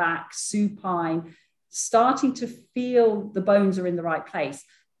on our back, supine, starting to feel the bones are in the right place.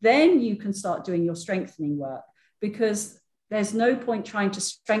 Then you can start doing your strengthening work, because there's no point trying to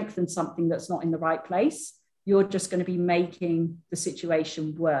strengthen something that's not in the right place. You're just going to be making the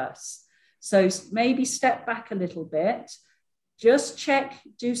situation worse. So maybe step back a little bit. Just check,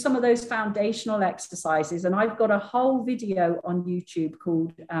 do some of those foundational exercises. And I've got a whole video on YouTube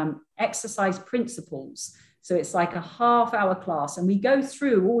called Exercise Principles. So it's like a half-hour class, and we go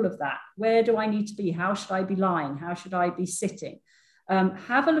through all of that. Where do I need to be? How should I be lying? How should I be sitting?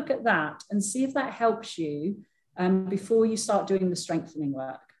 Have a look at that and see if that helps you before you start doing the strengthening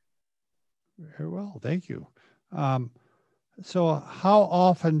work. Very well, thank you. So how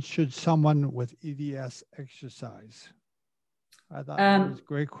often should someone with EDS exercise? I thought that was a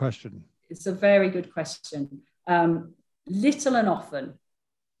great question. It's a very good question. Little and often,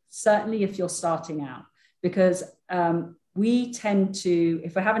 certainly if you're starting out, because we tend to,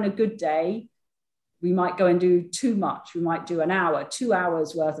 if we're having a good day, we might go and do too much. We might do an hour, 2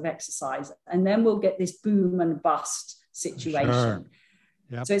 hours worth of exercise, and then we'll get this boom and bust situation. Sure.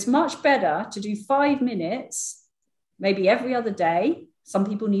 Yep. So it's much better to do 5 minutes, maybe every other day. Some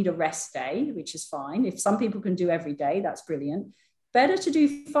people need a rest day, which is fine. If some people can do every day, that's brilliant. Better to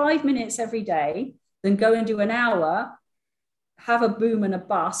do 5 minutes every day than go and do an hour, have a boom and a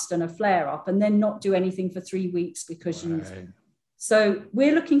bust and a flare up, and then not do anything for 3 weeks because So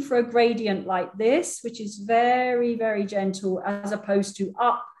we're looking for a gradient like this, which is very, very gentle, as opposed to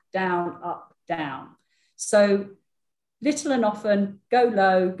up, down. So little and often, go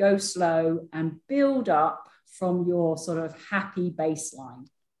low, go slow, and build up from your sort of happy baseline.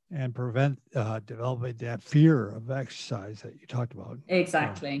 And prevent developing that fear of exercise that you talked about.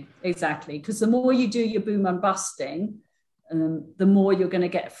 Exactly. Because the more you do your boom and busting, the more you're going to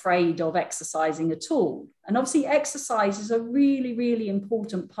get afraid of exercising at all. And obviously exercise is a really, really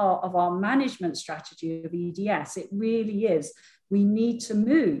important part of our management strategy of EDS. It really is. We need to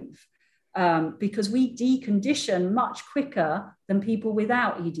move because we decondition much quicker than people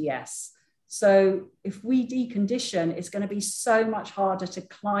without EDS. So if we decondition, it's going to be so much harder to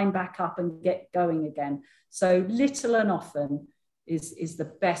climb back up and get going again. So little and often is the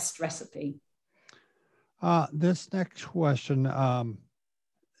best recipe. This next question,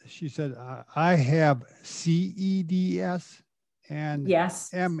 she said, I have CEDS and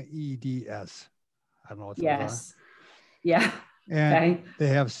MEDS. I don't know what those are. Yeah. And they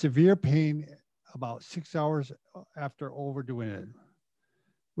have severe pain about 6 hours after overdoing it,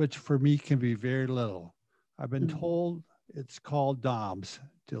 which for me can be very little. I've been told it's called DOMS,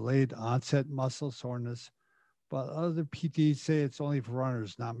 delayed onset muscle soreness, but other PTs say it's only for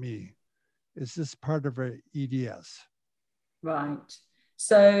runners, not me. Is this part of our EDS? Right.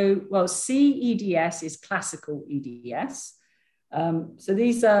 So, well, CEDS is classical EDS. So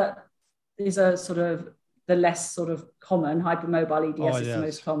these are sort of the less sort of common. Hypermobile EDS is the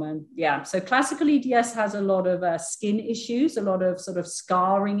most common. Yeah. So classical EDS has a lot of skin issues, a lot of sort of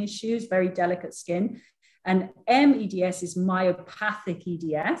scarring issues, very delicate skin. And MEDS is myopathic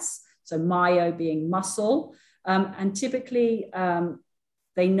EDS. So myo being muscle. And typically,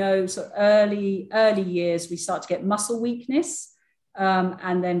 they know, so early years, we start to get muscle weakness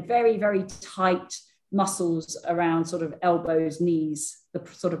and then very, very tight muscles around sort of elbows, knees, the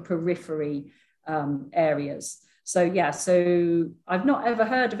sort of periphery areas. So, yeah, so I've not ever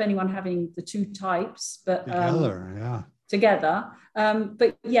heard of anyone having the two types, but together.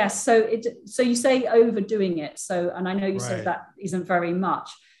 But yes, so you say overdoing it. So, and I know you said that isn't very much.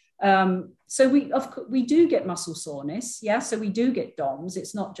 So we do get muscle soreness. Yeah. So we do get DOMS.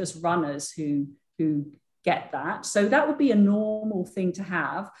 It's not just runners who get that. So that would be a normal thing to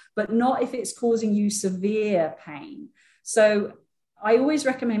have, but not if it's causing you severe pain. So I always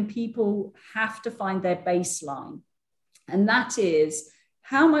recommend people have to find their baseline. And that is,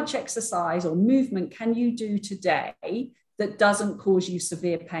 how much exercise or movement can you do today that doesn't cause you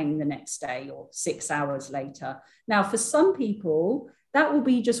severe pain the next day or 6 hours later? Now, for some people, that will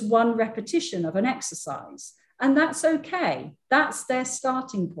be just one repetition of an exercise. And that's okay. That's their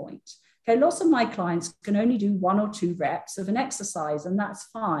starting point. Okay, lots of my clients can only do 1 or 2 reps of an exercise, and that's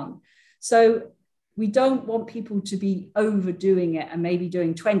fine. So we don't want people to be overdoing it and maybe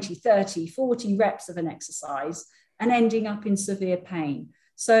doing 20, 30, 40 reps of an exercise and ending up in severe pain.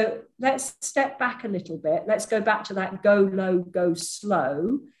 So let's step back a little bit. Let's go back to that go low, go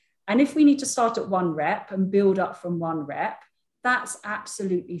slow. And if we need to start at 1 rep and build up from 1 rep, that's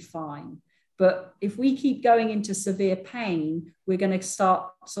absolutely fine. But if we keep going into severe pain, we're going to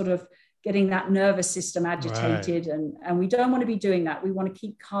start sort of getting that nervous system agitated. And we don't want to be doing that. We want to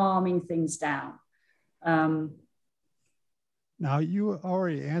keep calming things down. Now, you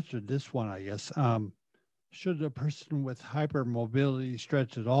already answered this one, I guess. Should a person with hypermobility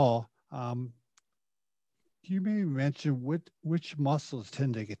stretch at all? Do you maybe mention which muscles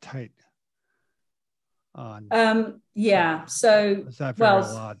tend to get tight? Yeah. So, does that vary a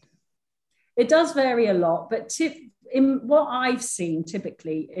lot? It does vary a lot, but in what I've seen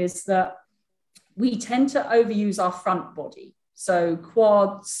typically is that we tend to overuse our front body. So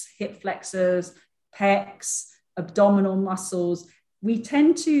quads, hip flexors, pecs, abdominal muscles. We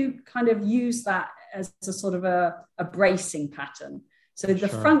tend to kind of use that as a sort of a bracing pattern. So the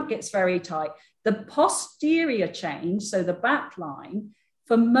front gets very tight. The posterior chain, so the back line,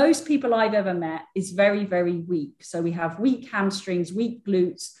 for most people I've ever met, is very, very weak. So we have weak hamstrings, weak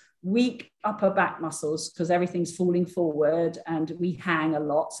glutes, weak upper back muscles, because everything's falling forward and we hang a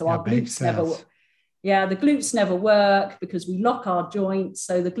lot. So our glutes never work. Yeah, the glutes never work because we lock our joints.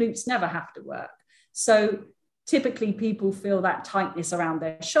 So the glutes never have to work. So typically people feel that tightness around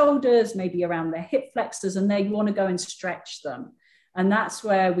their shoulders, maybe around their hip flexors, and they want to go and stretch them. And that's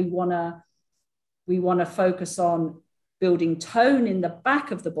where we want to focus on building tone in the back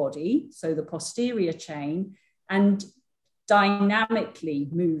of the body, so the posterior chain, and dynamically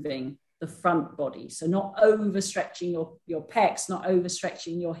moving the front body. So not overstretching your pecs, not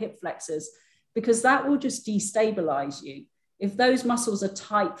overstretching your hip flexors, because that will just destabilize you. If those muscles are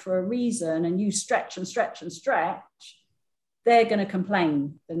tight for a reason and you stretch and stretch and stretch, they're going to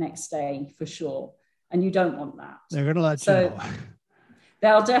complain the next day for sure. And you don't want that. They're going to let you know.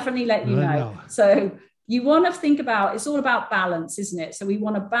 They'll definitely let you know. So you want to think about, it's all about balance, isn't it? So we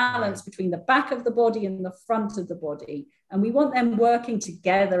want to balance between the back of the body and the front of the body. And we want them working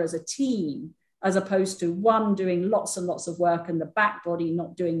together as a team, as opposed to one doing lots and lots of work and the back body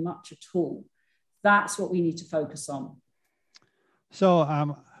not doing much at all. That's what we need to focus on.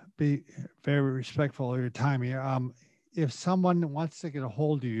 So be very respectful of your time here. If someone wants to get a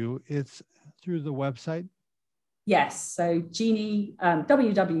hold of you, it's through the website? Yes. So Jeannie,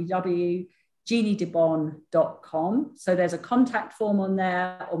 www.jeanniedebon.com. So there's a contact form on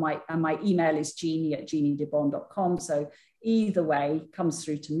there, or my email is jeannie@jeanniedebon.com. So either way comes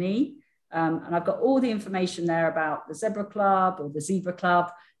through to me. And I've got all the information there about the Zebra Club or the Zebra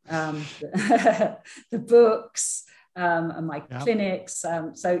Club, the books, and my clinics.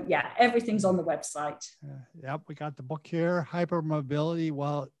 So yeah, everything's on the website. Yep, we got the book here, Hypermobility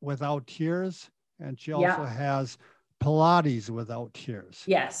Without Tears. And she also has Pilates Without Tears.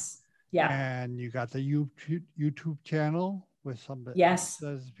 Yes. Yeah. And you got the YouTube channel with some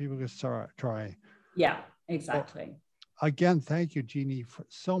people can try. Yeah, exactly. So, again, thank you, Jeannie,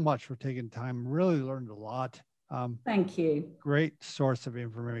 so much for taking time. Really learned a lot. Thank you. Great source of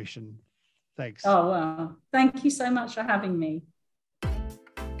information. Thanks. Oh, well, thank you so much for having me.